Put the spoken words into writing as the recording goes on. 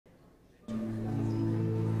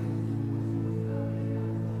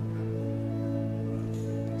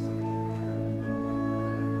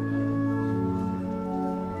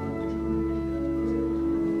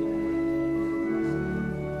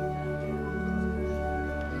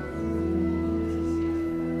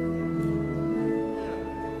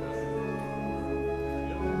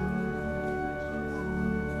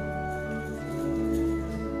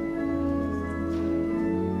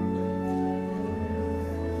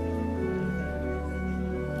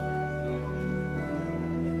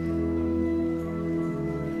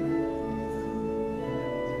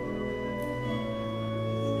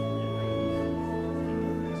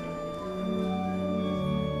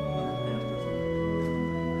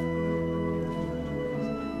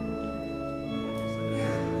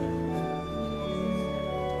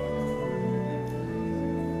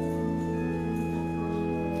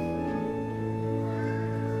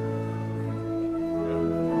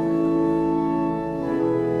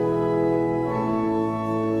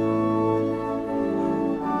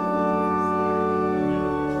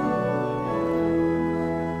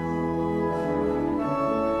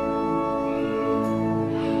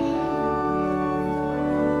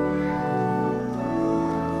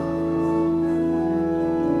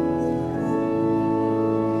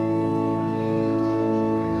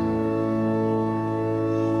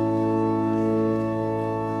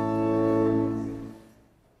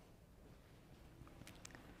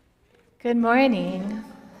Good morning.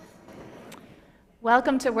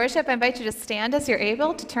 Welcome to worship. I invite you to stand as you're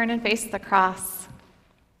able to turn and face the cross.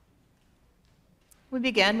 We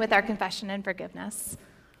begin with our confession and forgiveness.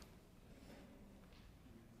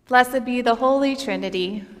 Blessed be the Holy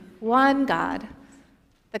Trinity, one God,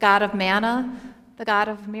 the God of manna, the God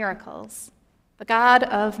of miracles, the God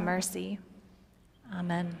of mercy.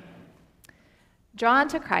 Amen. Drawn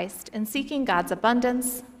to Christ and seeking God's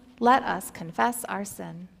abundance, let us confess our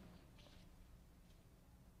sin.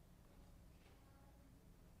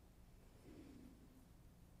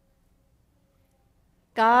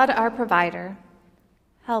 God, our provider,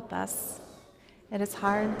 help us. It is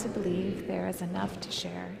hard to believe there is enough to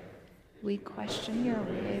share. We question your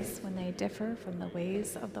ways when they differ from the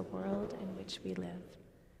ways of the world in which we live.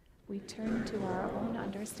 We turn to our own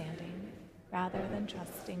understanding rather than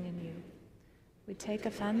trusting in you. We take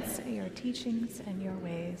offense at your teachings and your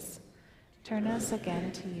ways. Turn us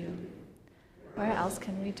again to you. Where else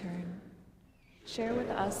can we turn? Share with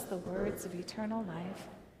us the words of eternal life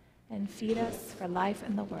and feed us for life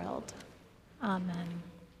in the world. Amen.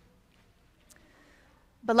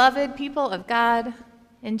 Beloved people of God,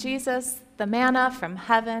 in Jesus, the manna from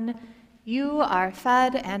heaven, you are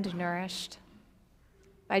fed and nourished.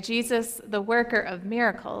 By Jesus, the worker of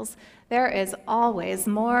miracles, there is always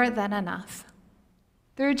more than enough.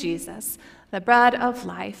 Through Jesus, the bread of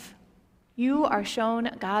life, you are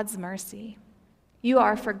shown God's mercy. You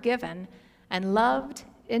are forgiven and loved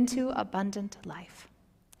into abundant life.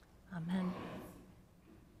 Amen.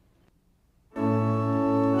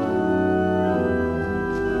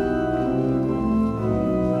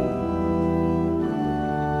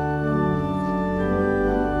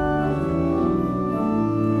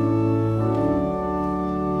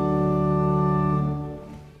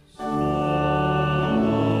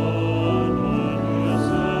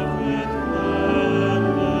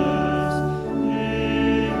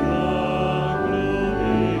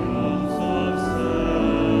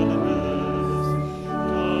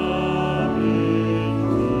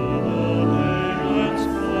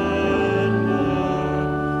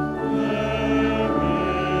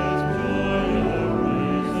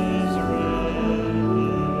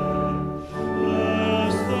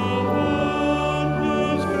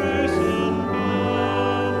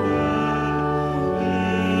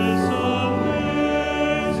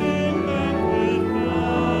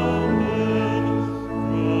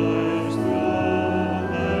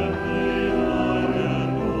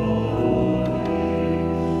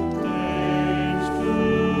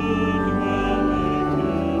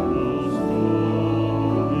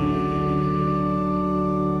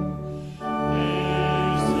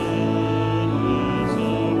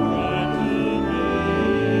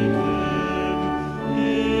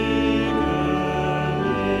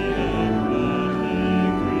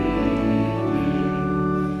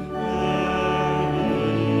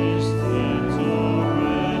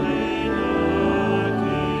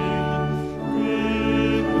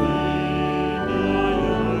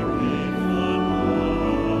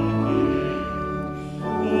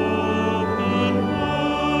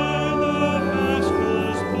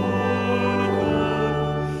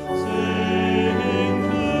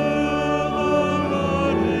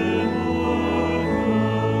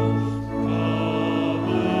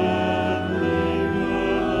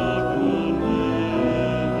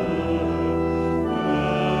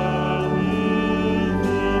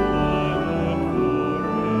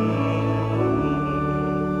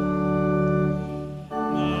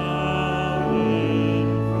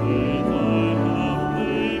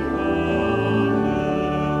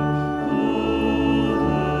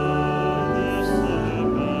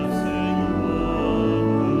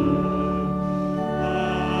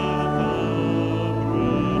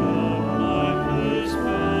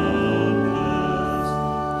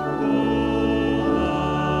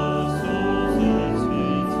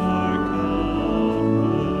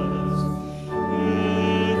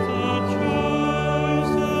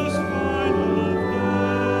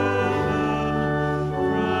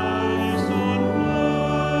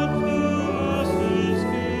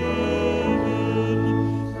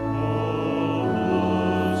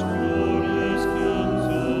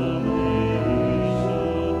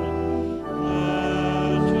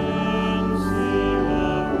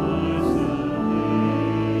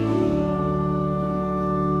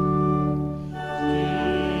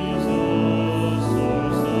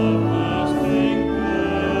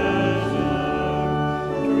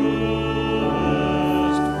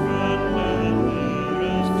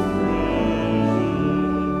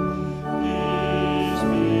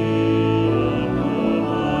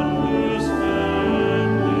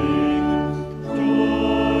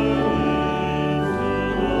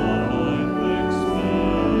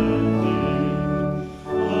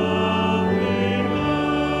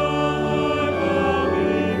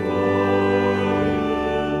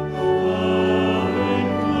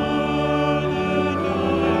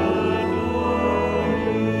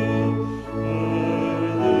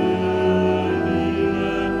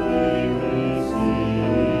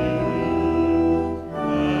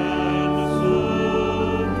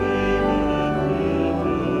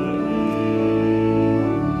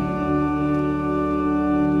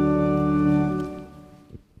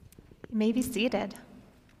 may be seated.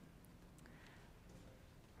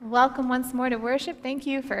 Welcome once more to worship. Thank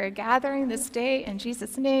you for gathering this day in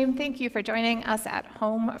Jesus' name. Thank you for joining us at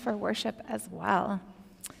home for worship as well.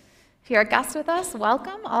 If you're a guest with us,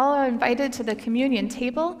 welcome. All are invited to the communion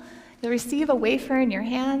table. You'll receive a wafer in your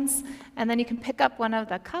hands, and then you can pick up one of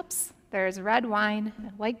the cups. There's red wine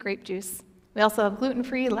and white grape juice. We also have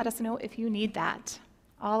gluten-free. Let us know if you need that.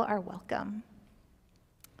 All are welcome.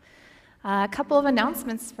 A couple of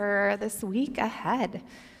announcements for this week ahead.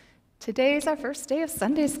 Today is our first day of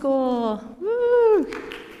Sunday school. Woo!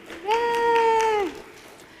 Yay!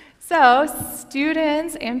 So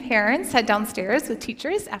students and parents head downstairs with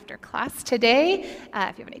teachers after class today.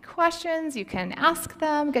 If you have any questions, you can ask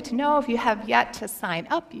them, get to know. If you have yet to sign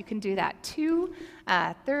up, you can do that too.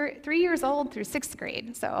 3 years old through 6th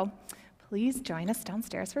grade. So please join us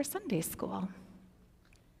downstairs for Sunday school.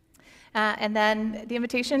 And then the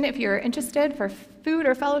invitation, if you're interested for food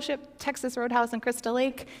or fellowship, Texas Roadhouse and Crystal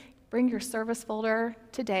Lake, bring your service folder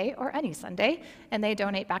today or any Sunday, and they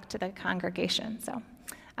donate back to the congregation. So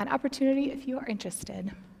an opportunity if you are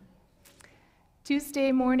interested.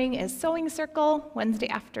 Tuesday morning is Sewing Circle, Wednesday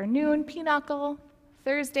afternoon, Pinochle.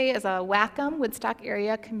 Thursday is a Wacom Woodstock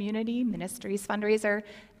Area Community Ministries fundraiser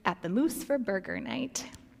at the Moose for Burger Night.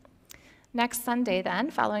 Next Sunday then,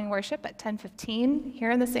 following worship at 10:15,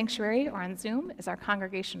 here in the sanctuary or on Zoom, is our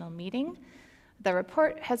congregational meeting. The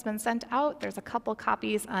report has been sent out. There's a couple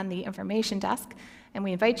copies on the information desk, and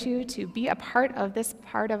we invite you to be a part of this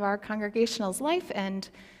part of our congregational's life and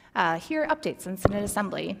hear updates in Synod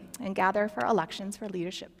Assembly and gather for elections for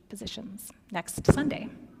leadership positions next Sunday.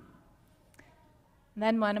 And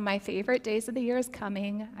then one of my favorite days of the year is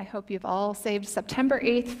coming. I hope you've all saved September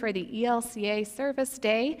 8th for the ELCA Service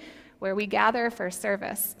Day, where we gather for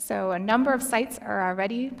service. So a number of sites are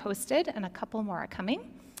already posted, and a couple more are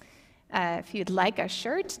coming. If you'd like a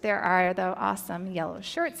shirt, there are the awesome yellow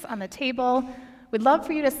shirts on the table. We'd love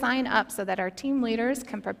for you to sign up so that our team leaders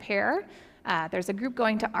can prepare. There's a group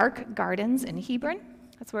going to Ark Gardens in Hebron.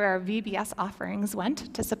 That's where our VBS offerings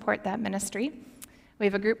went to support that ministry. We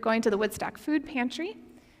have a group going to the Woodstock Food Pantry.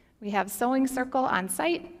 We have Sewing Circle on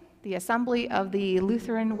site, the assembly of the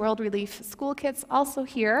Lutheran World Relief school kits also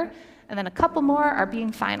here, and then a couple more are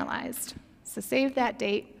being finalized. So save that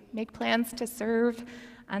date, make plans to serve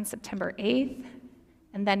on September 8th,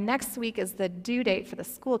 and then next week is the due date for the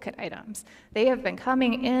school kit items. They have been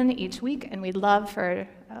coming in each week, and we'd love for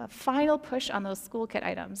a final push on those school kit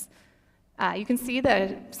items. You can see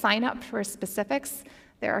the sign up for specifics.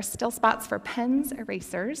 There are still spots for pens,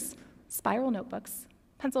 erasers, spiral notebooks,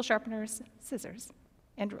 pencil sharpeners, scissors,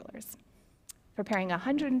 and rulers. Preparing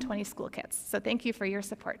 120 school kits. So thank you for your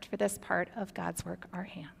support for this part of God's work, our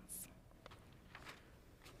hands.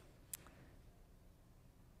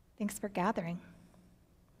 Thanks for gathering.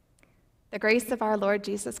 The grace of our Lord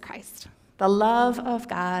Jesus Christ, the love of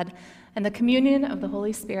God, and the communion of the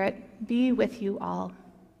Holy Spirit be with you all.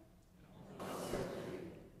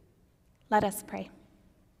 Let us pray.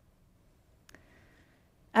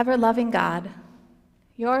 Ever-loving God,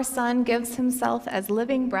 your Son gives himself as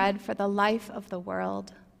living bread for the life of the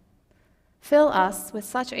world. Fill us with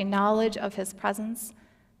such a knowledge of his presence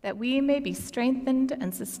that we may be strengthened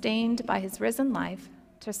and sustained by his risen life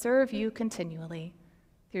to serve you continually,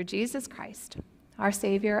 through Jesus Christ, our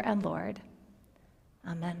Savior and Lord.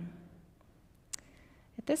 Amen.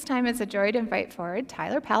 At this time, it's a joy to invite forward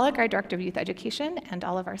Tyler Palick, our Director of Youth Education, and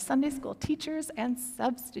all of our Sunday school teachers and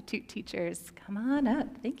substitute teachers. Come on up.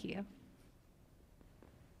 Thank you.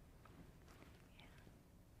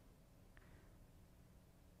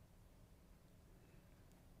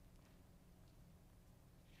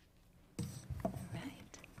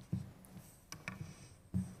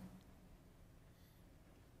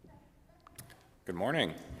 Good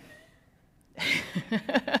morning.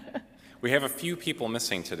 We have a few people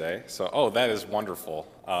missing today, so, that is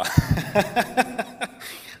wonderful.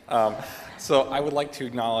 So I would like to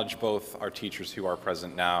acknowledge both our teachers who are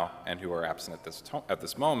present now and who are absent at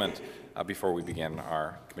this moment before we begin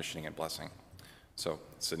our commissioning and blessing. So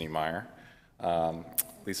Sydney Meyer,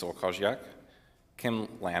 Lisa Olkoziak, Kim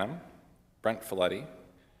Lanham, Brent Folletti,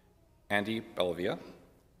 Andy Bellavia,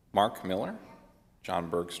 Mark Miller, John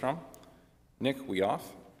Bergstrom, Nick Wiedoff,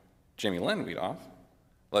 Jamie Lynn Wiedoff,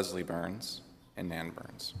 Leslie Burns, and Nan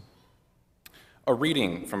Burns. A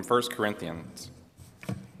reading from 1 Corinthians.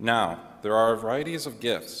 Now, there are varieties of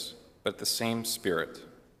gifts, but the same Spirit,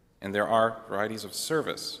 and there are varieties of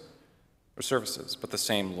services, but the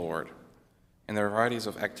same Lord. And there are varieties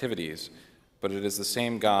of activities, but it is the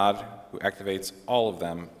same God who activates all of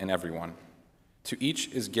them in everyone. To each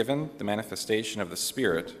is given the manifestation of the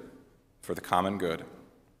Spirit for the common good.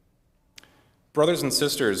 Brothers and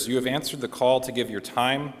sisters, you have answered the call to give your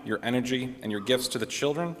time, your energy, and your gifts to the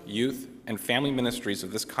children, youth, and family ministries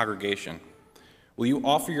of this congregation. Will you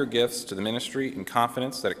offer your gifts to the ministry in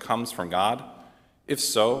confidence that it comes from God? If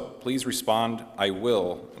so, please respond, I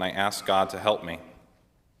will, and I ask God to help me.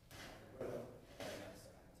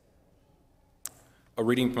 A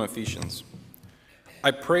reading from Ephesians.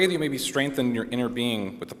 I pray that you may be strengthened in your inner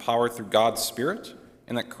being with the power through God's Spirit,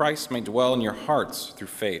 and that Christ may dwell in your hearts through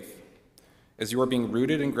faith. As you are being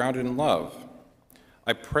rooted and grounded in love,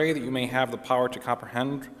 I pray that you may have the power to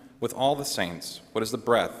comprehend with all the saints what is the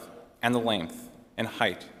breadth and the length and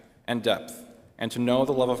height and depth, and to know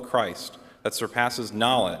the love of Christ that surpasses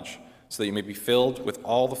knowledge, so that you may be filled with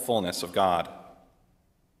all the fullness of God.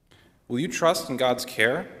 Will you trust in God's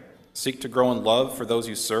care, seek to grow in love for those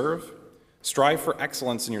you serve, strive for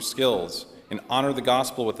excellence in your skills, and honor the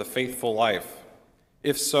gospel with a faithful life?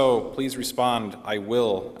 If so, please respond, I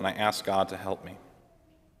will, and I ask God to help me.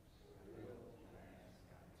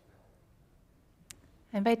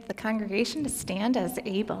 I invite the congregation to stand as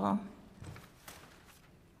able.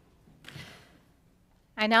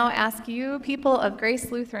 I now ask you, people of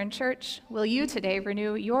Grace Lutheran Church, will you today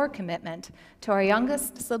renew your commitment to our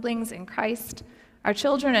youngest siblings in Christ, our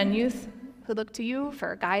children and youth who look to you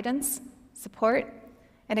for guidance, support,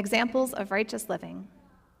 and examples of righteous living?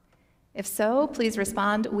 If so, please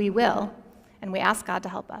respond, we will, and we ask God to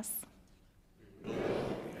help us.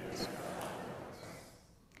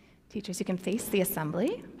 Teachers, you can face the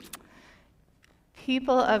assembly.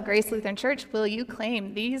 People of Grace Lutheran Church, will you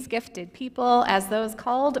claim these gifted people as those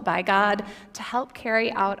called by God to help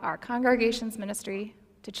carry out our congregation's ministry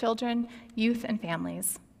to children, youth, and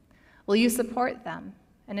families? Will you support them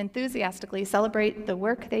and enthusiastically celebrate the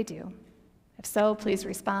work they do? If so, please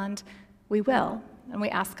respond, we will, and we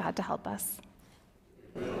ask God to help us.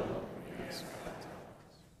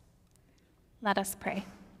 Let us pray.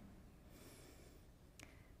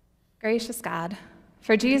 Gracious God,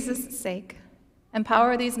 for Jesus' sake,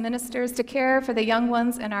 empower these ministers to care for the young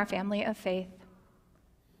ones in our family of faith.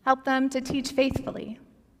 Help them to teach faithfully,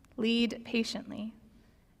 lead patiently,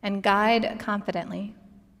 and guide confidently.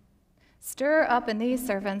 Stir up in these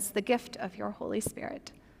servants the gift of your Holy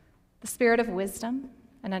Spirit, the spirit of wisdom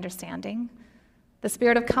and understanding, the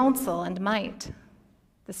spirit of counsel and might,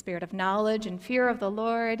 the spirit of knowledge and fear of the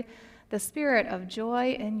Lord, the spirit of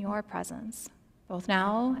joy in your presence, both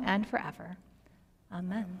now and forever.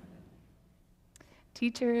 Amen.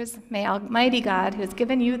 Teachers, may Almighty God, who has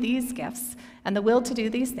given you these gifts and the will to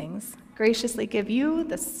do these things, graciously give you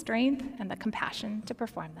the strength and the compassion to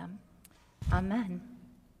perform them. Amen.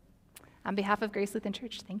 On behalf of Grace Lutheran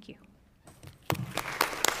Church, thank you.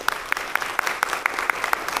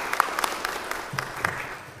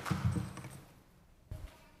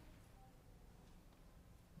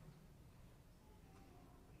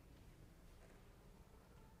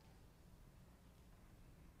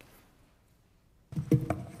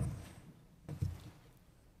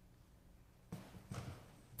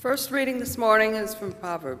 First reading this morning is from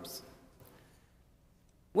Proverbs.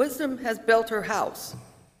 Wisdom has built her house.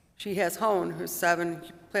 She has honed her 7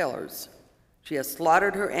 pillars. She has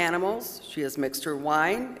slaughtered her animals. She has mixed her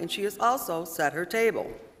wine, and she has also set her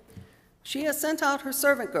table. She has sent out her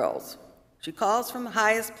servant girls. She calls from the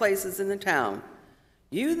highest places in the town.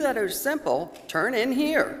 You that are simple, turn in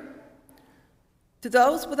here. To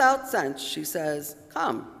those without sense, she says,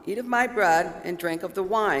 come, eat of my bread and drink of the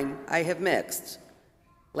wine I have mixed.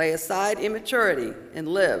 Lay aside immaturity and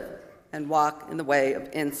live and walk in the way of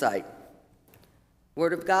insight.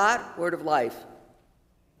 Word of God, word of life.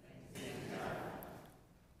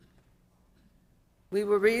 We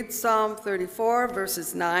will read Psalm 34,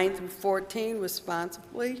 verses 9 through 14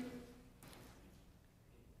 responsively.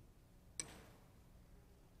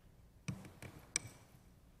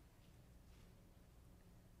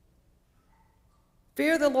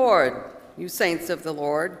 Fear the Lord, you saints of the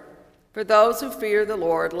Lord, for those who fear the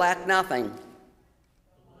Lord lack nothing.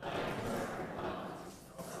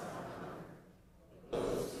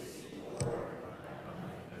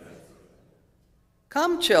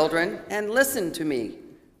 Come, children, and listen to me.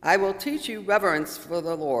 I will teach you reverence for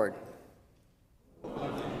the Lord.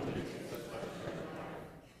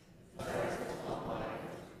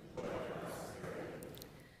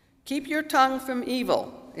 Keep your tongue from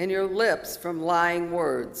evil and your lips from lying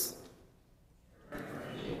words.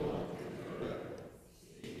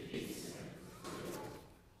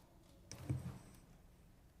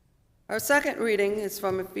 Our second reading is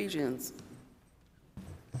from Ephesians.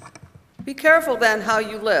 Be careful then how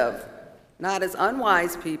you live, not as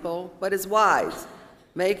unwise people, but as wise,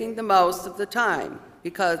 making the most of the time,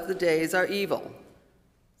 because the days are evil.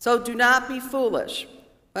 So do not be foolish,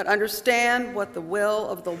 but understand what the will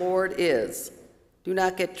of the Lord is. Do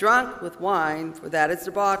not get drunk with wine, for that is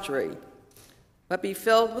debauchery, but be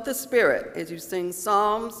filled with the Spirit as you sing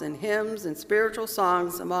psalms and hymns and spiritual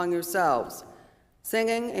songs among yourselves,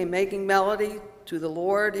 singing and making melody to the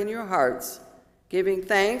Lord in your hearts, giving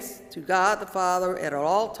thanks to God the Father at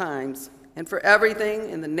all times and for everything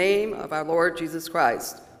in the name of our Lord Jesus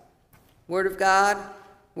Christ. Word of God,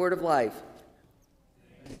 word of life.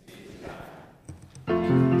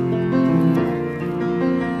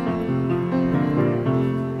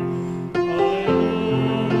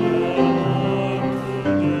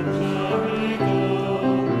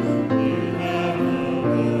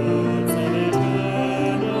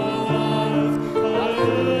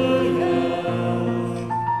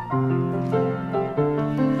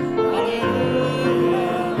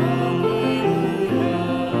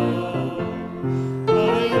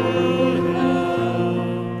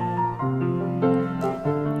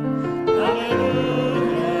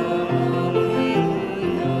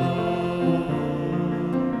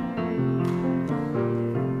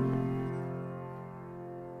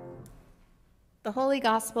 The Holy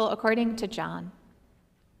Gospel according to John.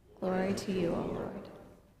 Glory to you, O Lord.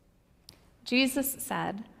 Jesus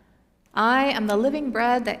said, I am the living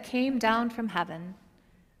bread that came down from heaven.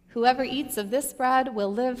 Whoever eats of this bread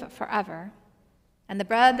will live forever, and the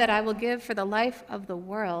bread that I will give for the life of the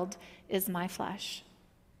world is my flesh.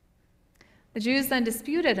 The Jews then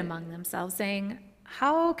disputed among themselves, saying,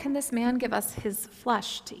 How can this man give us his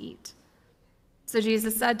flesh to eat? So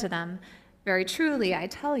Jesus said to them, Very truly, I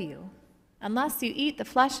tell you, unless you eat the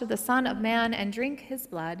flesh of the Son of Man and drink his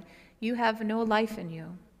blood, you have no life in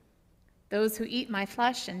you. Those who eat my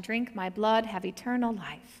flesh and drink my blood have eternal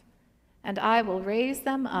life, and I will raise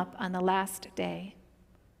them up on the last day.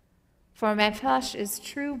 For my flesh is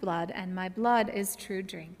true blood, and my blood is true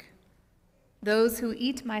drink. Those who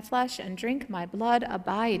eat my flesh and drink my blood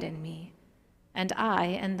abide in me, and I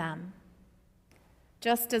in them.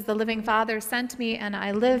 Just as the living Father sent me, and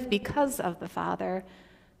I live because of the Father,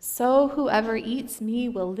 so whoever eats me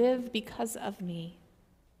will live because of me.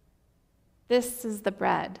 This is the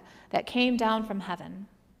bread that came down from heaven,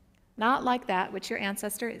 not like that which your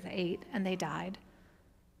ancestors ate and they died.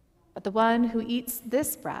 But the one who eats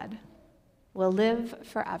this bread will live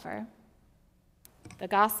forever. The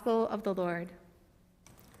Gospel of the Lord.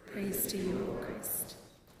 Praise to you, O Christ.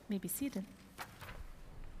 You may be seated.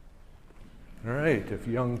 All right, if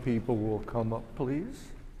young people will come up, please.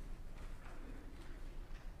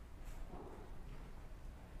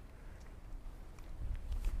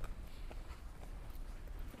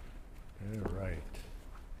 All right.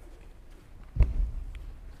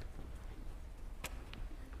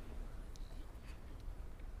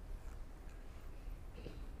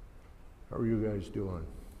 How are you guys doing?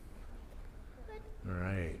 All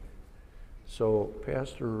right. So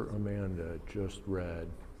Pastor Amanda just read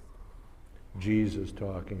Jesus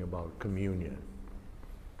talking about communion.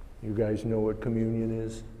 You guys know what communion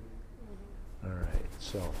is? All right,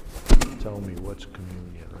 so tell me what's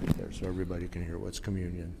communion right there so everybody can hear. What's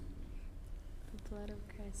communion? The blood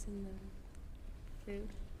of Christ in the food.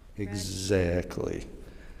 Exactly.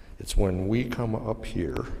 It's when we come up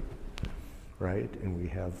here, right, and we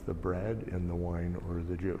have the bread and the wine or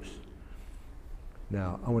the juice.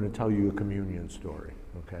 Now, I want to tell you a communion story,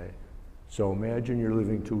 okay? So imagine you're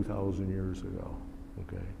living 2,000 years ago,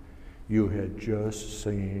 okay? You had just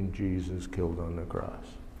seen Jesus killed on the cross.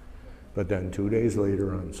 But then 2 days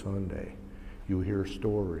later on Sunday, you hear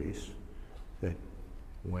stories that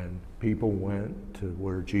when people went to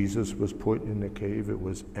where Jesus was put in the cave, it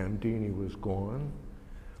was empty and he was gone.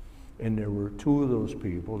 And there were two of those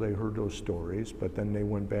people, they heard those stories, but then they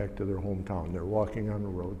went back to their hometown. They're walking on the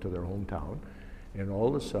road to their hometown, and all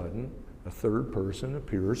of a sudden, a third person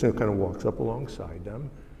appears and kind of walks up alongside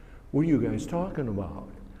them. What are you guys talking about?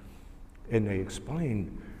 And they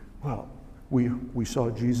explain, well, we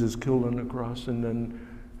saw Jesus killed on the cross, and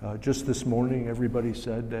then just this morning everybody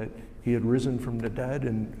said that he had risen from the dead,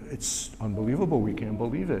 and it's unbelievable, we can't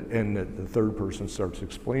believe it. And the third person starts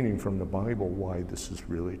explaining from the Bible why this is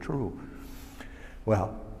really true.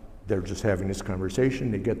 Well, they're just having this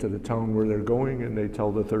conversation, they get to the town where they're going, and they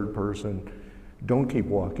tell the third person, don't keep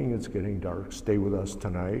walking, it's getting dark, stay with us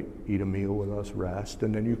tonight, eat a meal with us, rest,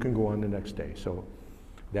 and then you can go on the next day. So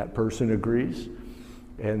that person agrees,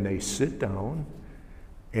 and they sit down,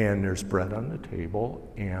 and there's bread on the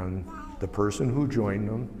table, and the person who joined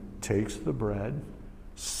them takes the bread,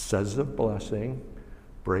 says a blessing,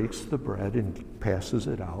 breaks the bread, and passes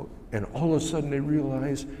it out, and all of a sudden they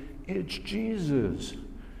realize it's Jesus.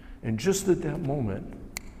 And just at that moment,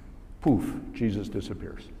 Poof, Jesus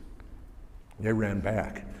disappears. They ran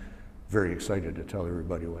back, very excited to tell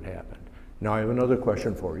everybody what happened. Now I have another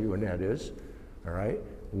question for you, and that is, all right,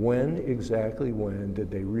 when did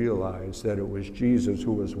they realize that it was Jesus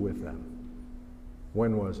who was with them?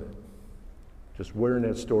 When was it? Just where in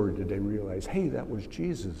that story did they realize, hey, that was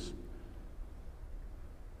Jesus?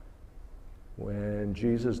 When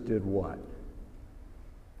Jesus did what?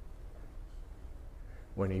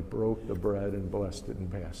 When he broke the bread and blessed it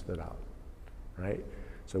and passed it out, right?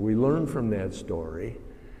 So we learn from that story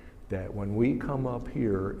that when we come up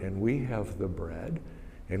here and we have the bread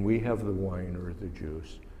and we have the wine or the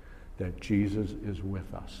juice, that Jesus is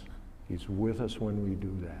with us. He's with us when we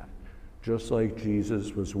do that. Just like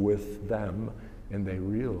Jesus was with them and they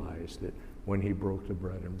realized it when he broke the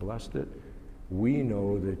bread and blessed it, we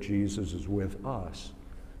know that Jesus is with us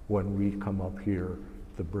when we come up here,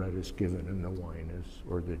 the bread is given and the wine is,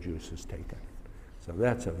 or the juice is taken. So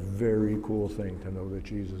that's a very cool thing to know that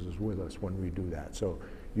Jesus is with us when we do that. So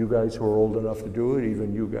you guys who are old enough to do it,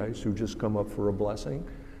 even you guys who just come up for a blessing,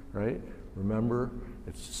 right? Remember,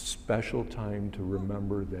 it's a special time to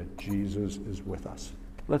remember that Jesus is with us.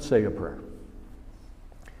 Let's say a prayer.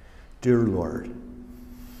 Dear Lord,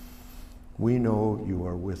 we know you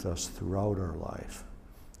are with us throughout our life,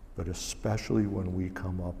 but especially when we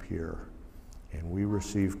come up here and we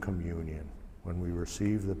receive communion, when we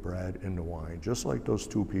receive the bread and the wine, just like those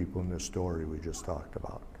two people in this story we just talked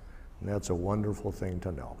about. And that's a wonderful thing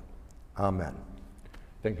to know. Amen.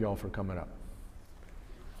 Thank you all for coming up.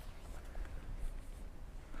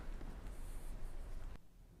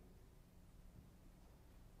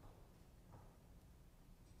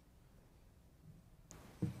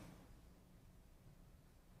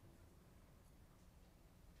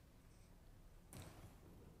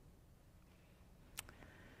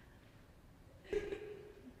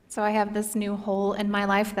 So I have this new hole in my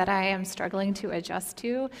life that I am struggling to adjust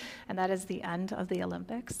to, and that is the end of the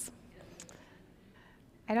Olympics.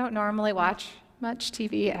 I don't normally watch much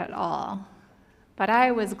TV at all, but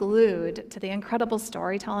I was glued to the incredible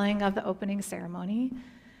storytelling of the opening ceremony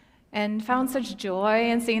and found such joy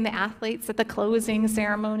in seeing the athletes at the closing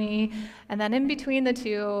ceremony. And then in between the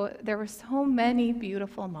two, there were so many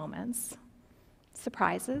beautiful moments,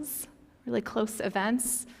 surprises, really close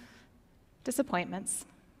events, disappointments,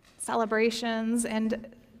 celebrations, and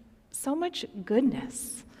so much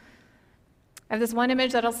goodness. I have this one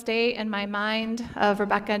image that'll stay in my mind of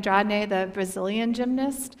Rebecca Andrade, the Brazilian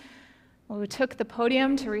gymnast, who took the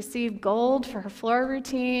podium to receive gold for her floor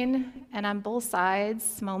routine, and on both sides,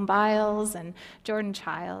 Simone Biles and Jordan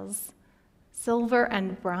Childs, silver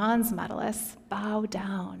and bronze medalists, bow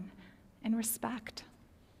down in respect,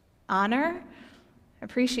 honor,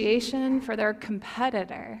 appreciation for their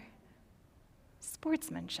competitor,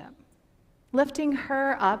 sportsmanship, lifting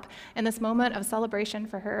her up in this moment of celebration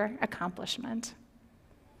for her accomplishment.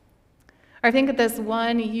 Or I think of this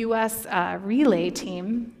one U.S. relay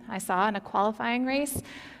team I saw in a qualifying race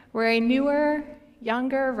where a newer,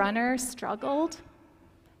 younger runner struggled,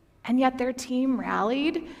 and yet their team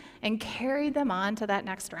rallied and carried them on to that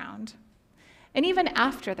next round. And even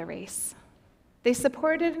after the race, they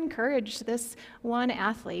supported and encouraged this one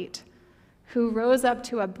athlete who rose up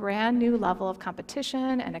to a brand new level of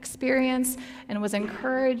competition and experience and was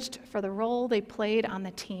encouraged for the role they played on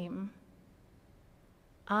the team.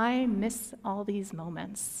 I miss all these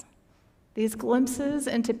moments, these glimpses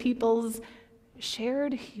into people's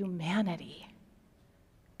shared humanity,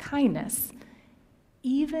 kindness,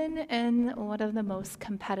 even in one of the most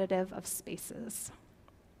competitive of spaces.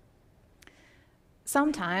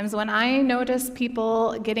 Sometimes when I notice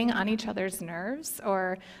people getting on each other's nerves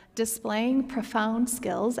or displaying profound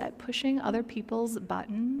skills at pushing other people's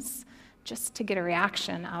buttons just to get a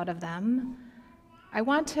reaction out of them, I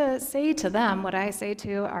want to say to them what I say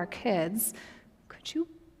to our kids: could you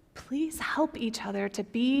please help each other to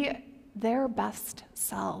be their best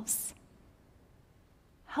selves?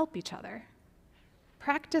 Help each other.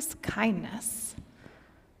 Practice kindness.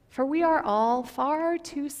 For we are all far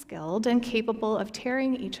too skilled and capable of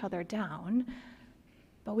tearing each other down,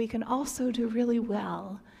 but we can also do really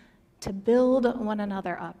well to build one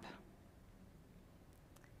another up.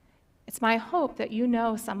 It's my hope that you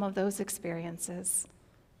know some of those experiences,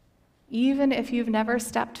 even if you've never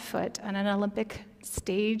stepped foot on an Olympic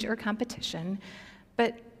stage or competition,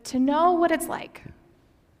 but to know what it's like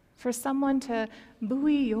for someone to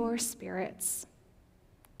buoy your spirits,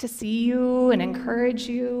 to see you and encourage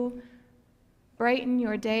you, brighten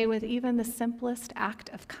your day with even the simplest act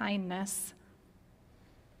of kindness.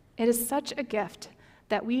 It is such a gift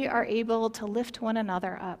that we are able to lift one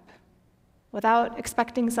another up, without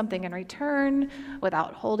expecting something in return,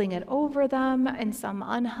 without holding it over them in some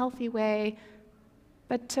unhealthy way,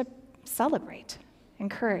 but to celebrate,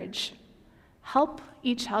 encourage, help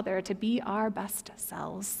each other to be our best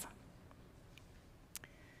selves.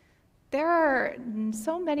 There are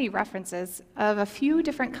so many references of a few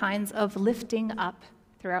different kinds of lifting up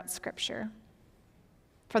throughout Scripture.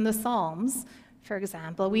 From the Psalms, for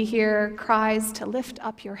example, we hear cries to lift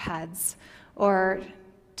up your heads, or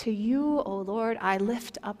to you, O Lord, I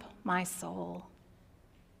lift up my soul.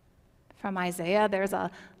 From Isaiah, there's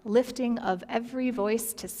a lifting of every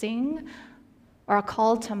voice to sing, or a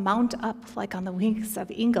call to mount up like on the wings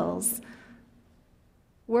of eagles.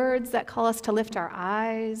 Words that call us to lift our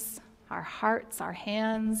eyes, our hearts, our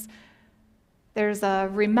hands. There's a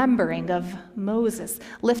remembering of Moses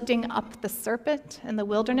lifting up the serpent in the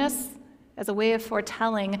wilderness as a way of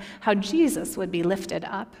foretelling how Jesus would be lifted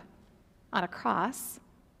up on a cross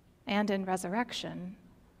and in resurrection.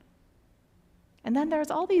 And then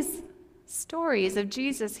there's all these stories of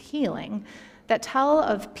Jesus healing that tell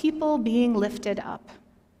of people being lifted up,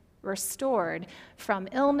 restored from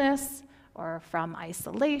illness or from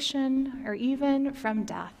isolation or even from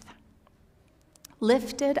death.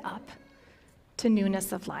 Lifted up to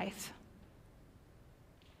newness of life.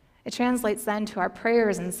 It translates then to our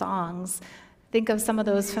prayers and songs. Think of some of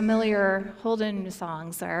those familiar Holden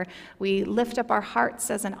songs, or we lift up our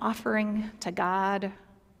hearts as an offering to God,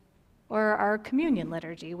 or our communion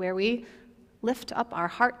liturgy, where we lift up our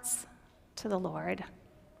hearts to the Lord.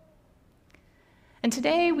 And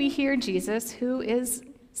today we hear Jesus, who is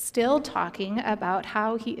still talking about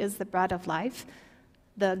how he is the bread of life,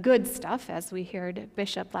 the good stuff, as we heard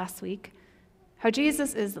Bishop last week, how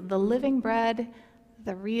Jesus is the living bread,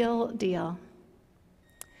 the real deal.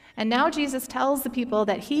 And now Jesus tells the people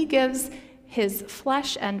that he gives his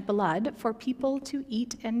flesh and blood for people to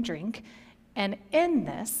eat and drink, and in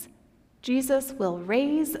this, Jesus will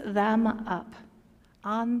raise them up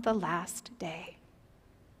on the last day.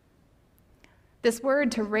 This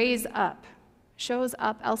word to raise up shows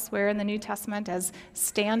up elsewhere in the New Testament as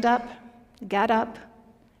stand up, get up,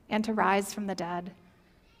 and to rise from the dead.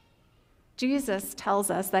 Jesus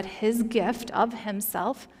tells us that his gift of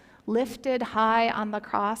himself, lifted high on the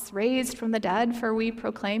cross, raised from the dead, for we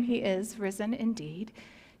proclaim he is risen indeed.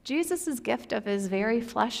 Jesus' gift of his very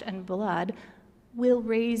flesh and blood will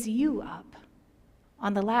raise you up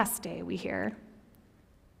on the last day, we hear,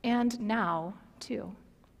 and now too.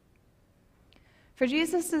 For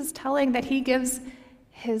Jesus is telling that he gives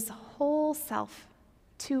his whole self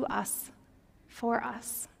to us, for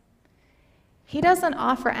us. He doesn't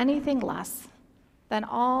offer anything less than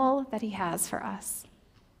all that he has for us.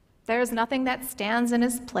 There is nothing that stands in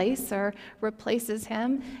his place or replaces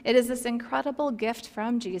him. It is this incredible gift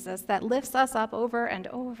from Jesus that lifts us up over and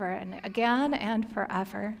over and again and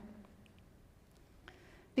forever.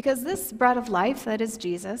 Because this bread of life that is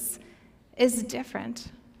Jesus is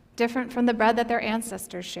different from the bread that their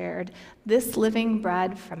ancestors shared. This living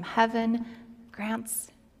bread from heaven grants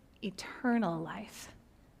eternal life.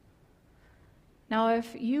 Now,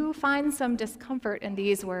 if you find some discomfort in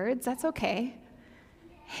these words, that's okay.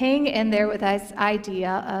 Hang in there with this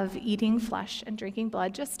idea of eating flesh and drinking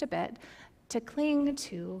blood just a bit to cling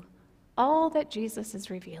to all that Jesus is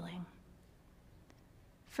revealing.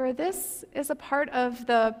 For this is a part of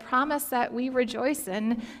the promise that we rejoice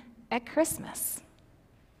in at Christmas.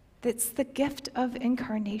 It's the gift of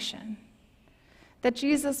incarnation, that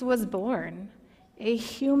Jesus was born a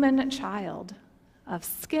human child of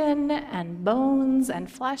skin and bones and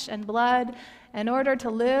flesh and blood in order to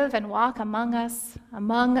live and walk among us,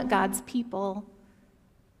 among God's people.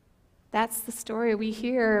 That's the story we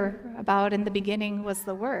hear about in the beginning was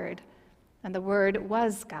the Word, and the Word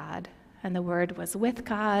was God, and the Word was with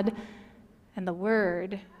God, and the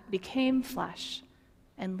Word became flesh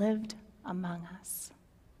and lived among us.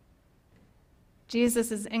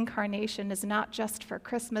 Jesus' incarnation is not just for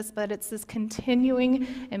Christmas, but it's this continuing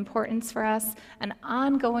importance for us, an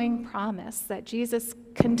ongoing promise that Jesus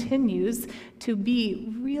continues to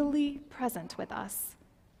be really present with us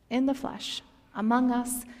in the flesh, among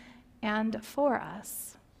us, and for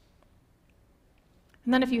us.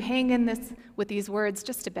 And then if you hang in this with these words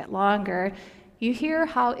just a bit longer, you hear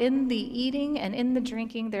how in the eating and in the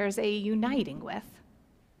drinking there's a uniting with.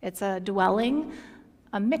 It's a dwelling,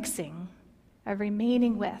 a mixing, a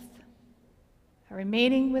remaining with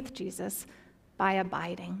Jesus by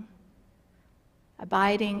abiding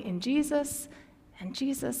in Jesus and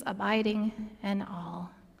Jesus abiding in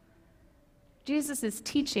all. Jesus'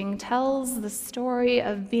 teaching tells the story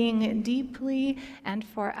of being deeply and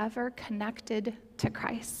forever connected to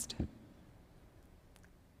Christ.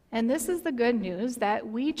 And this is the good news that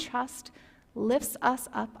we trust lifts us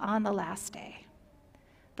up on the last day,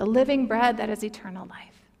 the living bread that is eternal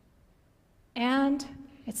life. And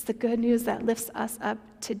it's the good news that lifts us up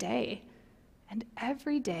today and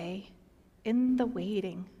every day in the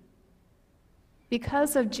waiting.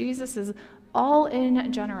 Because of Jesus'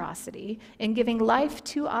 all-in generosity in giving life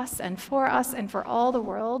to us and for all the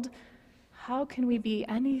world, how can we be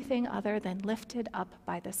anything other than lifted up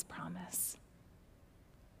by this promise?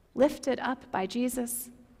 Lifted up by Jesus,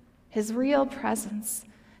 his real presence,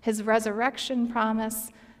 his resurrection promise,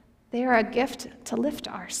 they are a gift to lift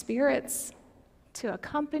our spirits, to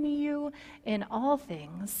accompany you in all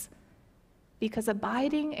things, because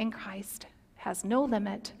abiding in Christ has no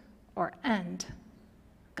limit or end.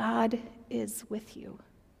 God is with you.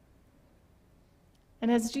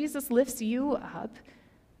 And as Jesus lifts you up,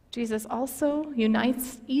 Jesus also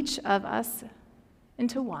unites each of us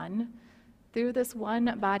into one through this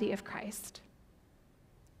one body of Christ.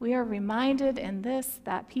 We are reminded in this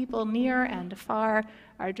that people near and far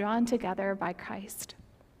are drawn together by Christ.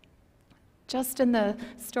 Just in the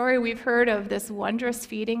story we've heard of this wondrous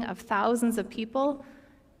feeding of thousands of people,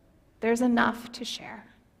 there's enough to share.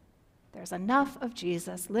 There's enough of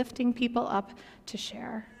Jesus lifting people up to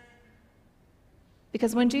share.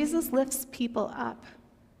 Because when Jesus lifts people up,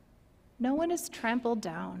 no one is trampled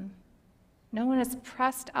down. No one is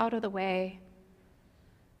pressed out of the way.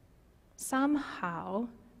 Somehow,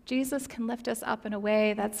 Jesus can lift us up in a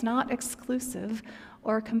way that's not exclusive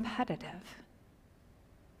or competitive.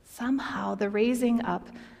 Somehow, the raising up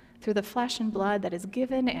through the flesh and blood that is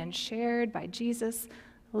given and shared by Jesus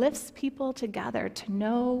lifts people together to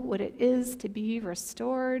know what it is to be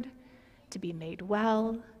restored, to be made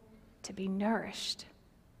well, to be nourished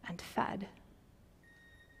and fed.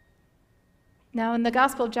 Now, in the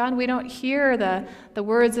Gospel of John, we don't hear the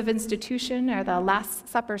words of institution or the Last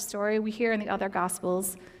Supper story we hear in the other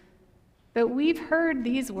Gospels, but we've heard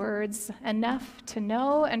these words enough to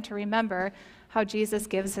know and to remember how Jesus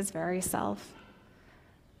gives his very self.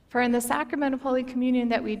 For in the sacrament of Holy Communion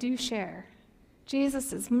that we do share,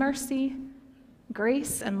 Jesus' mercy,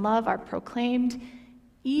 grace, and love are proclaimed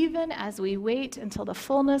even as we wait until the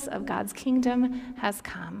fullness of God's kingdom has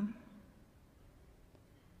come.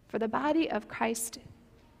 For the body of Christ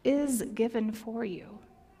is given for you.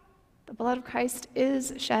 The blood of Christ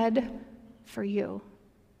is shed for you.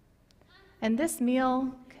 And this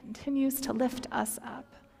meal continues to lift us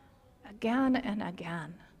up again and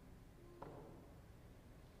again.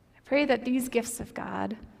 I pray that these gifts of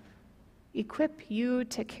God equip you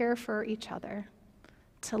to care for each other,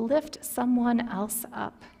 to lift someone else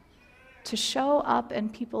up, to show up in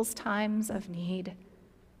people's times of need.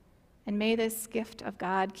 And may this gift of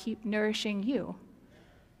God keep nourishing you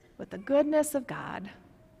with the goodness of God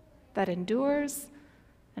that endures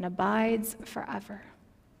and abides forever.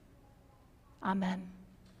 Amen.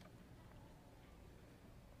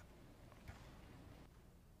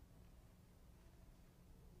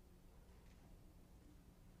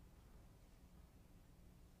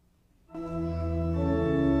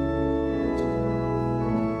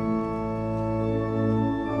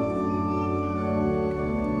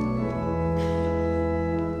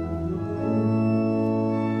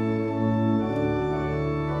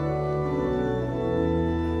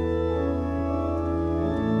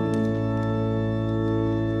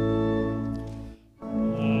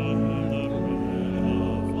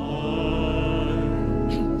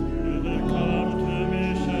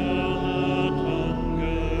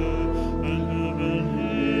 And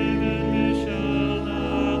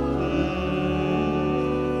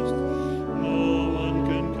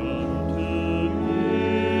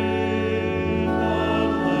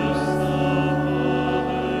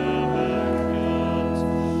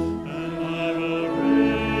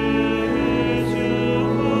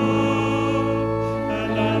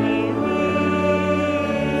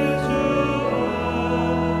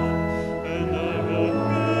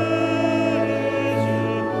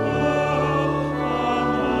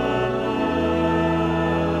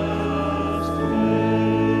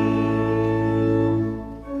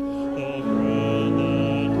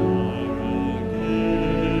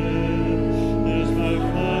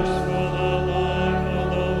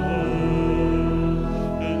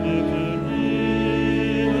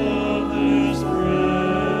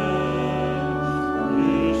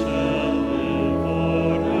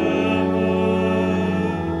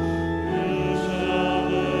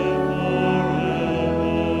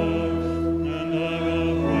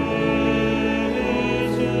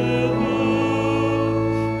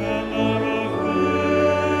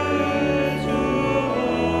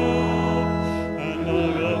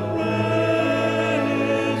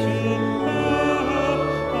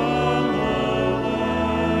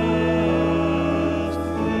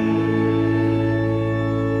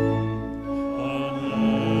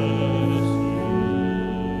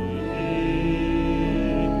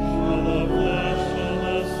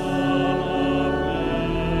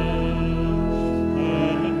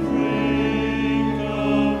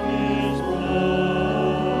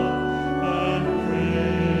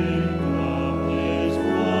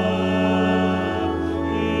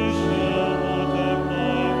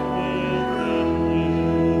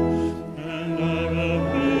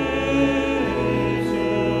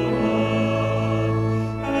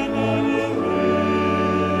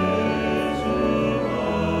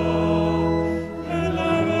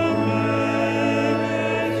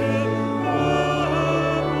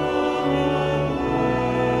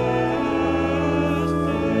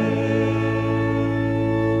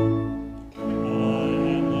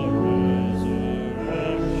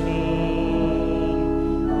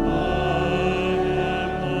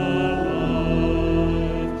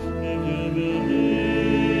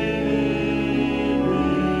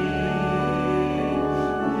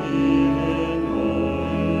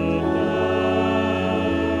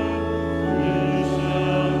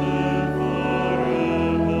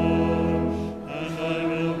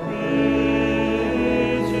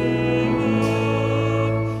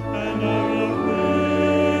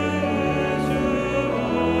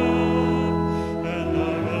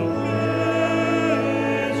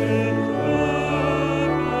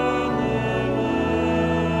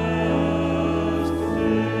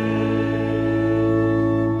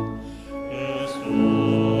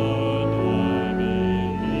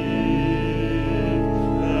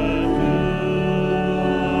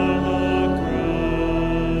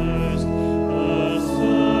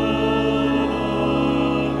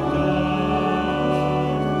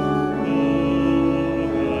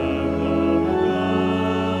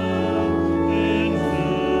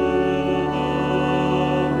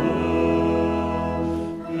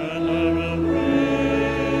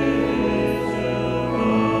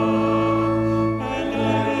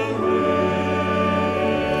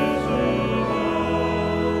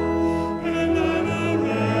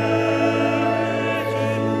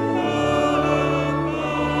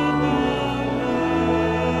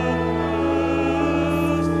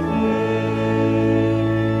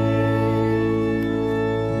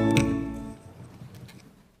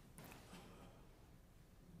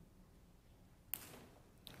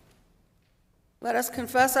Let us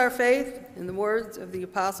confess our faith in the words of the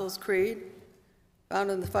Apostles' Creed, found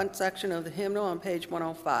in the front section of the hymnal on page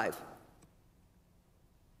 105.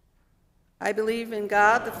 I believe in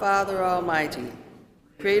God the Father Almighty,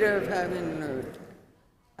 creator of heaven and earth.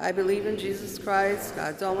 I believe in Jesus Christ,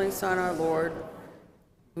 God's only Son, our Lord,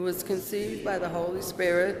 who was conceived by the Holy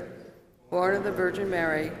Spirit, born of the Virgin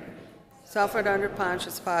Mary, suffered under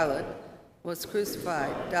Pontius Pilate, was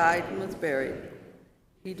crucified, died, and was buried.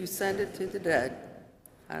 He descended to the dead.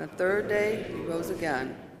 On the third day, he rose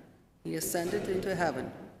again. He ascended into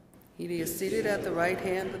heaven. He is seated at the right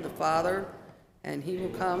hand of the Father, and he will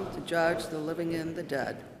come to judge the living and the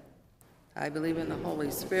dead. I believe in the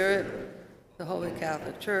Holy Spirit, the Holy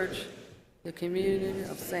Catholic Church, the communion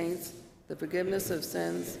of saints, the forgiveness of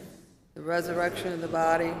sins, the resurrection of the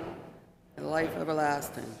body, and life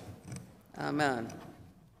everlasting. Amen.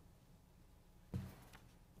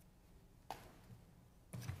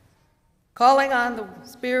 Calling on the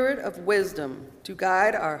Spirit of wisdom to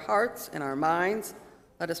guide our hearts and our minds,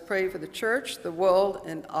 let us pray for the church, the world,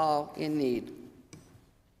 and all in need.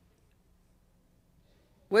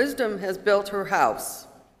 Wisdom has built her house.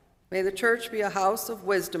 May the church be a house of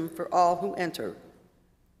wisdom for all who enter.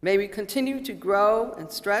 May we continue to grow and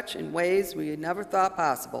stretch in ways we had never thought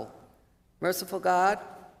possible. Merciful God,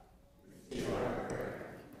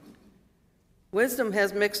 wisdom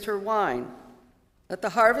has mixed her wine. Let the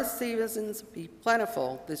harvest seasons be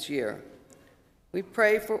plentiful this year. We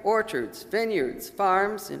pray for orchards, vineyards,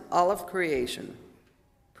 farms, and all of creation.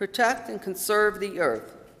 Protect and conserve the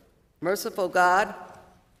earth. Merciful God,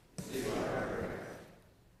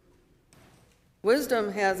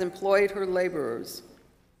 wisdom has employed her laborers.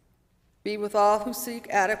 Be with all who seek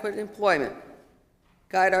adequate employment.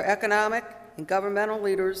 Guide our economic and governmental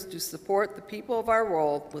leaders to support the people of our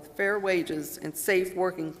world with fair wages and safe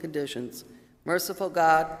working conditions. Merciful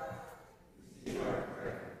God,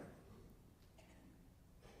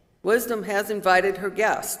 wisdom has invited her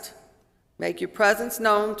guest. Make your presence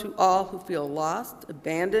known to all who feel lost,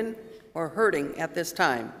 abandoned, or hurting at this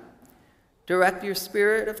time. Direct your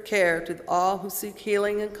spirit of care to all who seek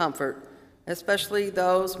healing and comfort, especially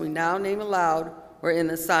those we now name aloud or in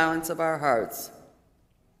the silence of our hearts.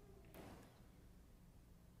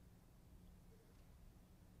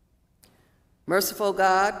 Merciful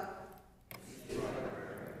God,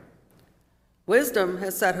 wisdom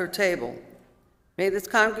has set her table. May this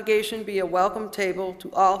congregation be a welcome table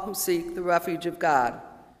to all who seek the refuge of God.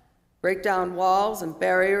 Break down walls and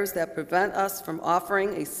barriers that prevent us from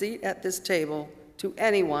offering a seat at this table to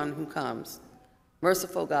anyone who comes.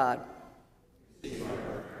 Merciful God.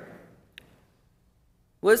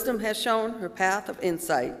 Wisdom has shown her path of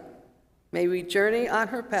insight. May we journey on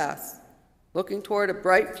her path, looking toward a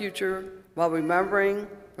bright future while remembering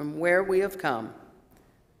from where we have come.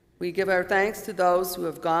 We give our thanks to those who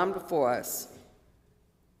have gone before us.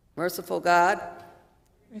 Merciful God,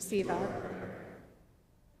 Receive our prayer.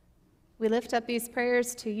 We lift up these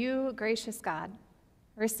prayers to you, gracious God.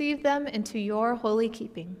 Receive them into your holy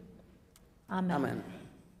keeping. Amen. Amen.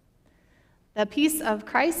 The peace of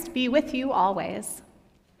Christ be with you always.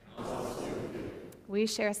 We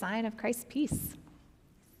share a sign of Christ's peace.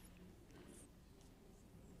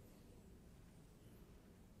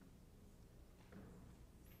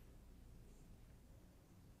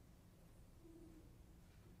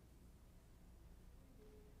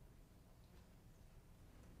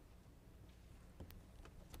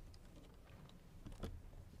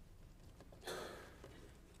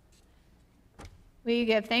 We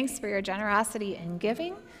give thanks for your generosity in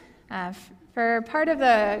giving. For part of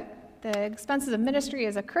the expenses of ministry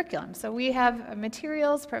is a curriculum. So we have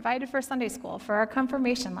materials provided for Sunday school, for our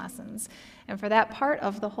confirmation lessons. And for that part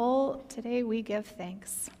of the whole, today we give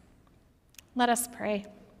thanks. Let us pray.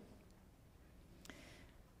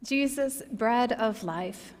 Jesus, bread of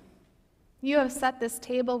life, you have set this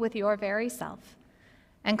table with your very self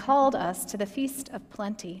and called us to the feast of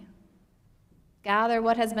plenty. Gather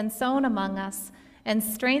what has been sown among us and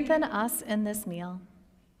strengthen us in this meal.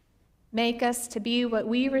 Make us to be what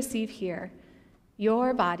we receive here,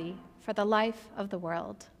 your body for the life of the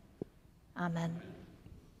world. Amen.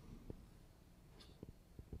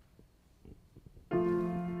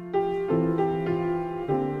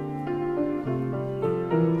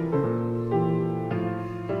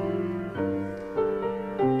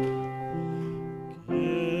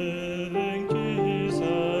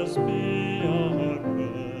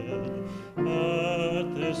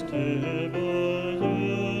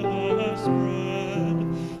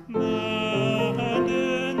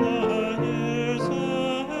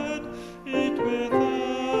 With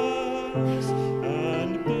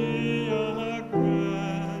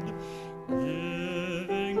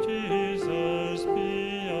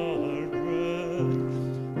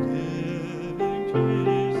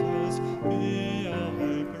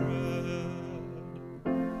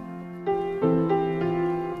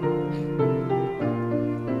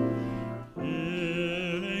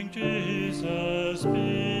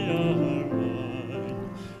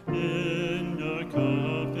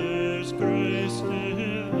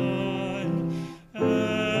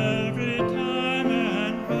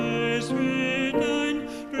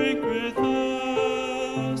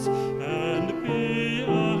and be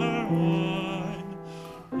our wine.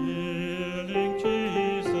 Healing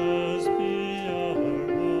Jesus, be our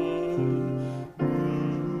wine.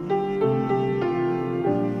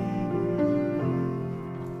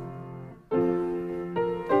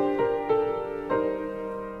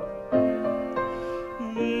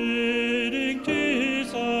 Leading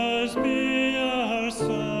Jesus, be our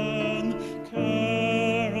sun,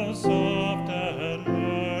 carol soft and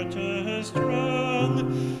marches strong.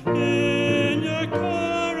 In your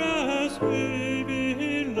chorus we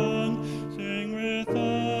belong, sing with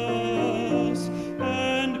us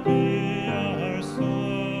and be our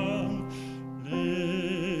song.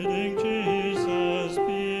 Leading Jesus,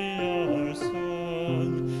 be our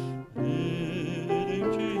song. Leading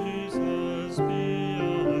Jesus, be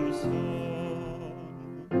our song.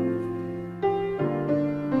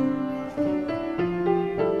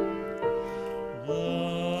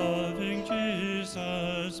 Loving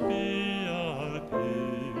Jesus, be our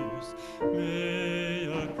peace. May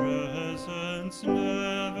your presence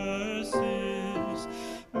never cease.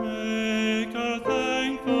 Make our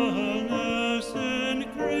thankfulness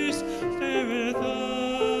increase. Stay with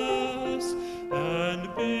us and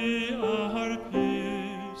be our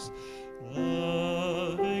peace.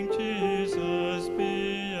 Loving Jesus,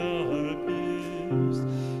 be our peace.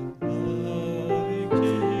 Loving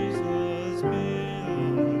Jesus, be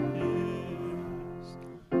our peace.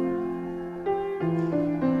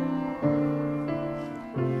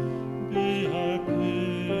 Be our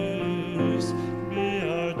peace, be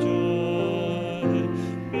our joy,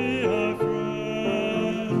 be our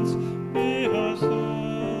friends, be our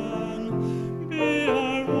sun, be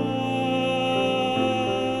our wine,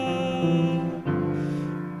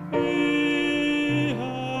 be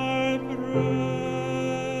our bread.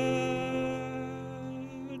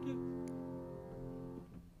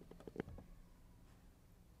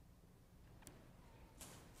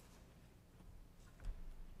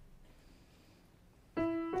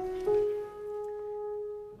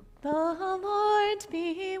 The Lord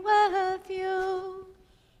be with you.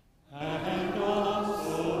 And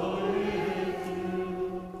also with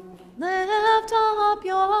you. Lift up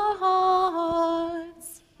your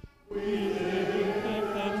hearts. We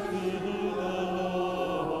lift them to the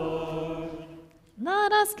Lord.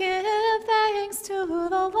 Let us give thanks to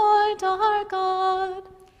the Lord our God.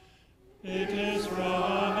 It is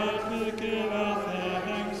right to give our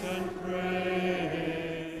thanks and praise.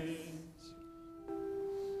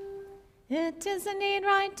 It is indeed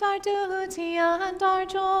right, our duty and our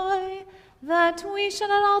joy, that we should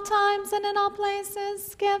at all times and in all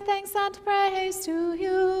places give thanks and praise to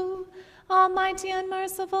you, Almighty and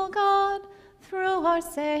merciful God, through our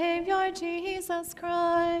Savior Jesus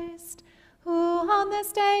Christ, who on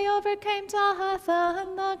this day overcame death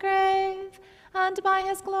and the grave, and by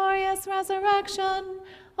his glorious resurrection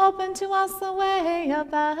opened to us the way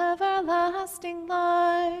of everlasting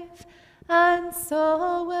life. And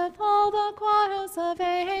so with all the choirs of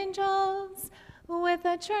angels, with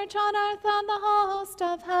the church on earth and the host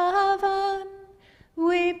of heaven,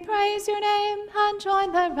 we praise your name and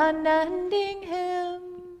join the unending hymn.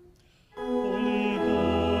 Holy,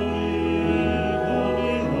 holy,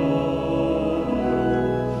 holy Lord,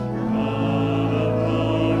 God of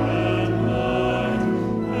power and might,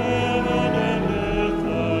 heaven and earth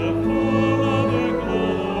are full of your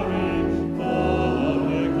glory, full of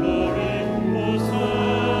your glory.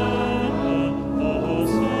 Hosanna,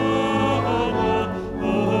 Hosanna,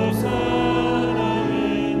 Hosanna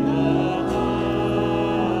in the highest.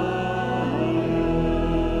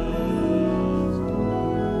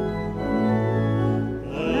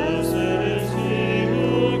 Blessed is he who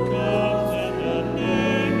comes in the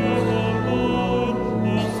name of the Lord.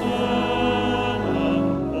 Hosanna,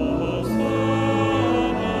 Hosanna,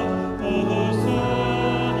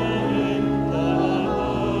 Hosanna in the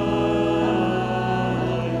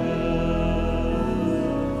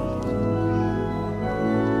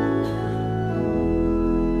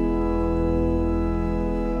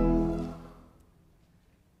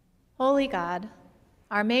Holy God,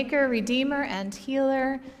 our Maker, Redeemer, and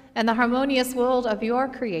Healer, and the harmonious world of your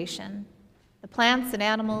creation, the plants and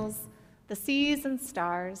animals, the seas and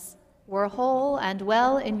stars, were whole and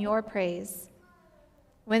well in your praise.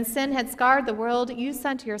 When sin had scarred the world, you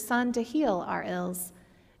sent your Son to heal our ills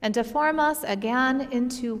and to form us again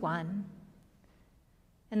into one.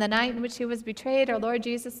 In the night in which he was betrayed, our Lord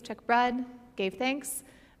Jesus took bread, gave thanks,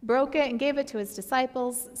 broke it, and gave it to his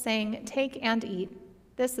disciples, saying, "Take and eat.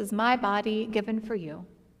 This is my body given for you.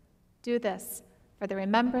 Do this for the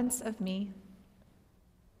remembrance of me."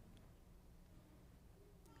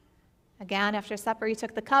 Again, after supper, he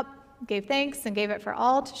took the cup, gave thanks, and gave it for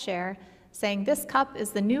all to share, saying, "This cup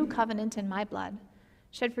is the new covenant in my blood,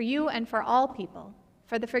 shed for you and for all people,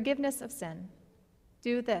 for the forgiveness of sin.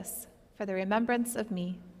 Do this for the remembrance of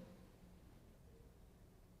me."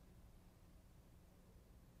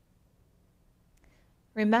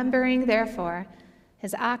 Remembering, therefore,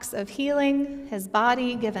 his acts of healing, his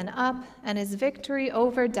body given up, and his victory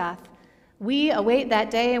over death, we await that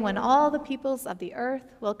day when all the peoples of the earth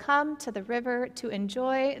will come to the river to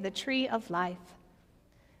enjoy the tree of life.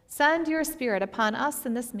 Send your Spirit upon us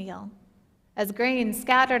in this meal. As grain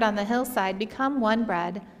scattered on the hillside become one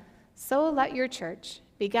bread, so let your church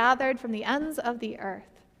be gathered from the ends of the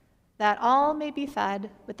earth, that all may be fed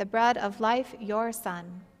with the bread of life, your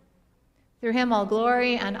Son. Through him all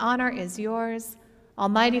glory and honor is yours,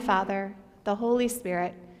 Almighty Father, the Holy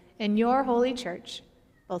Spirit, in your holy church,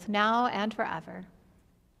 both now and forever.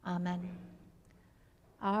 Amen.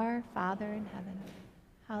 Our Father in heaven,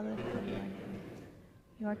 hallowed be your name.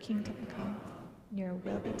 Your kingdom come, your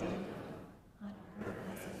will be done, on earth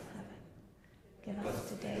as in heaven. Give us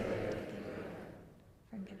today our daily bread.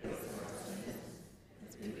 Forgive us our sins,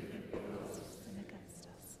 as we forgive those who sin against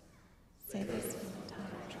us. Save us from the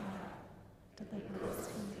time of trial. Deliver us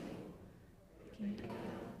from evil. The kingdom,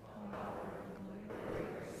 power, and glory,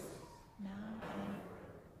 now and forever.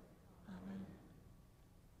 Amen.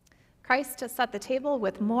 Christ has set the table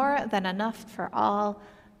with more than enough for all.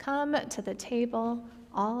 Come to the table,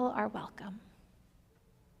 all are welcome.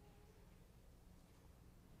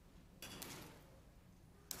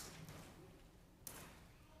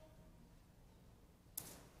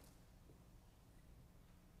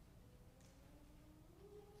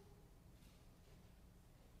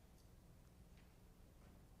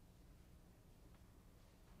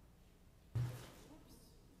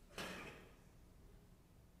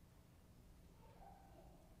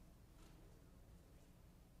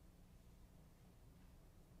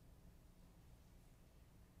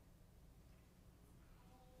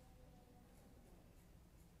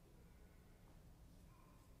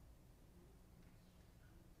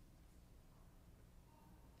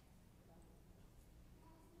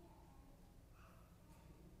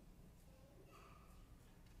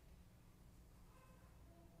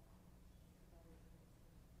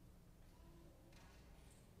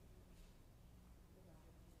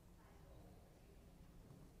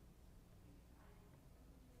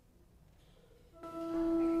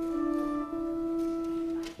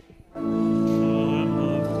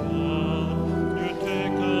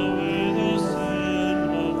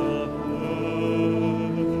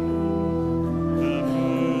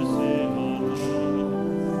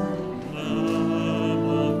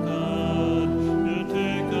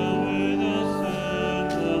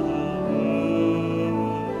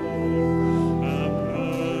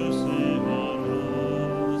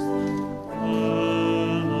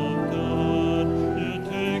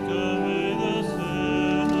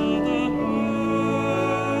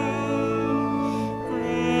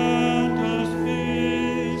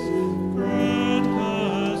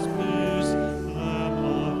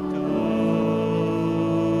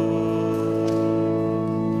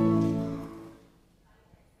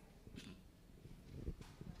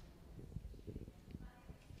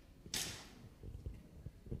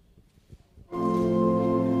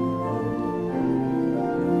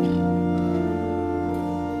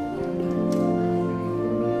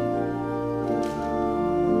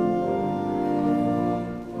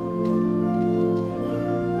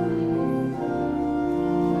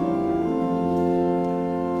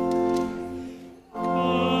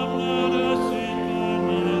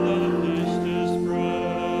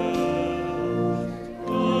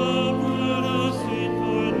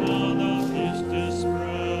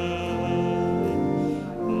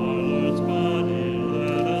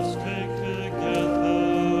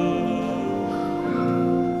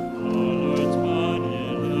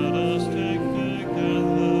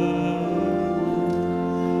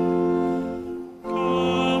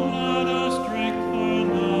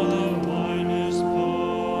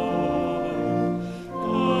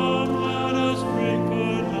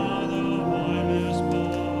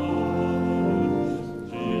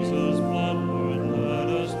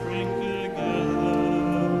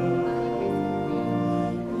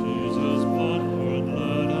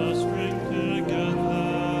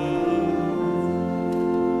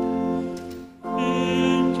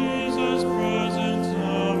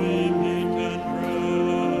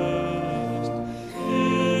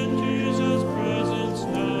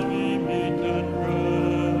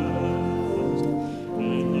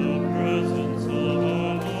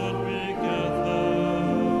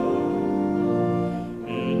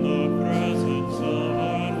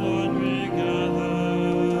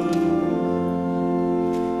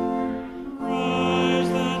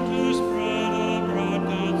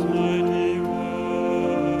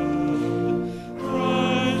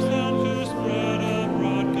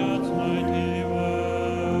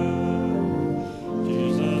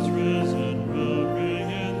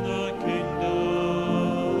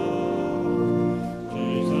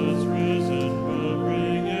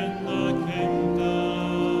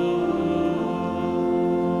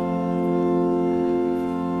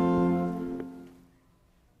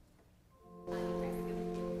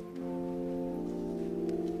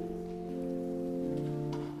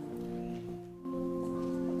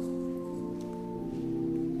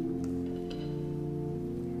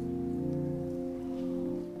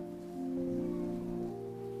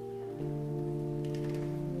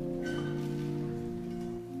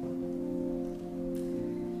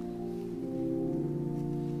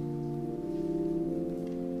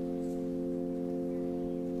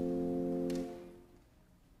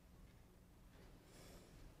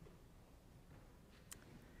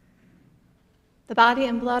 the body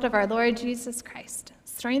and blood of our Lord Jesus Christ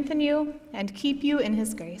strengthen you and keep you in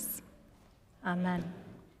his grace. Amen.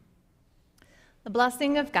 The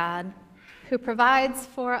blessing of God, who provides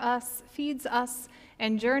for us, feeds us,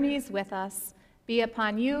 and journeys with us, be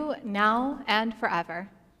upon you now and forever.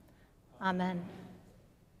 Amen.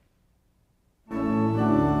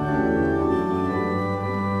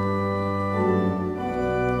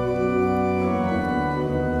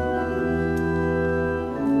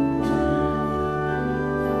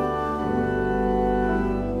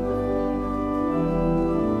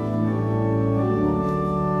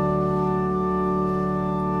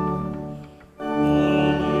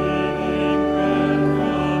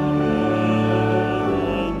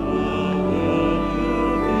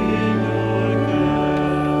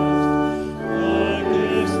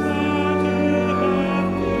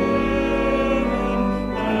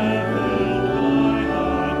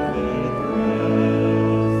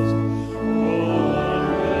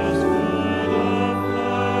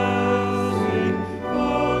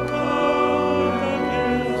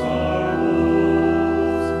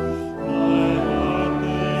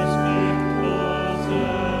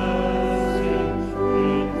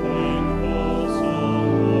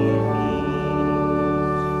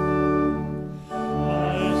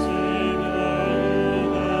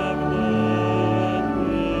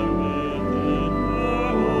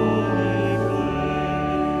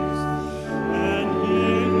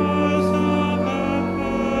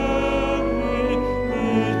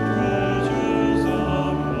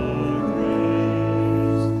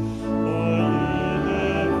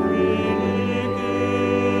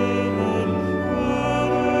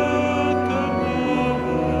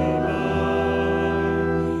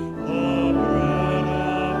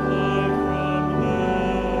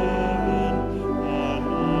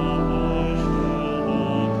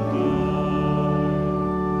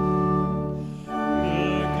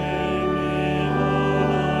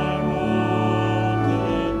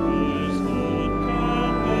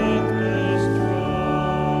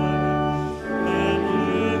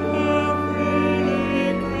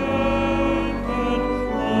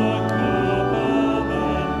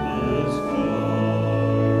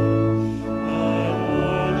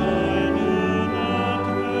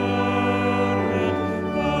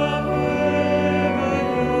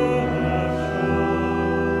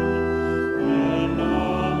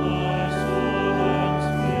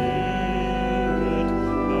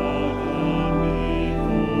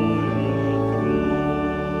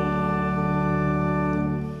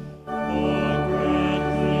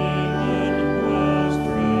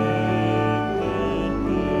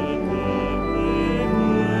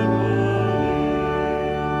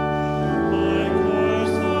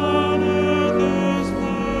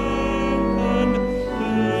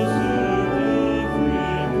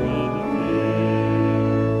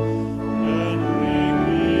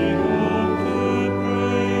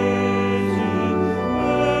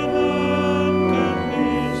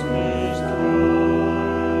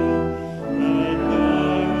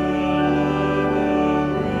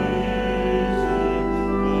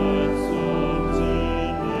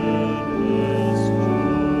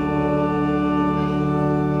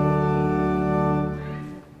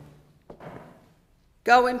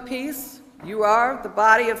 Go in peace. You are the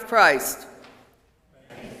body of Christ.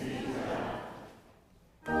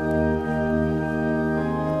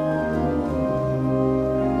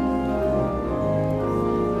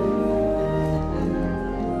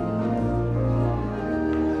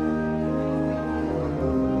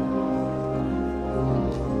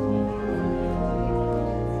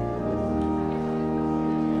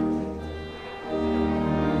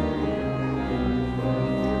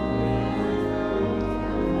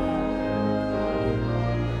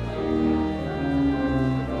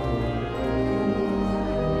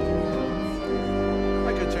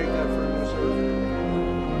 I could take that for you, sir.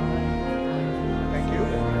 Thank you.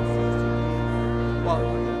 Well,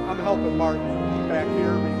 I'm helping Mark back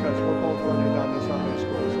here because we're both running down to Sunday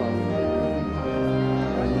school, so.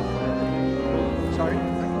 Sorry?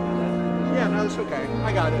 Yeah, no, it's okay.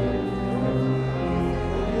 I got it.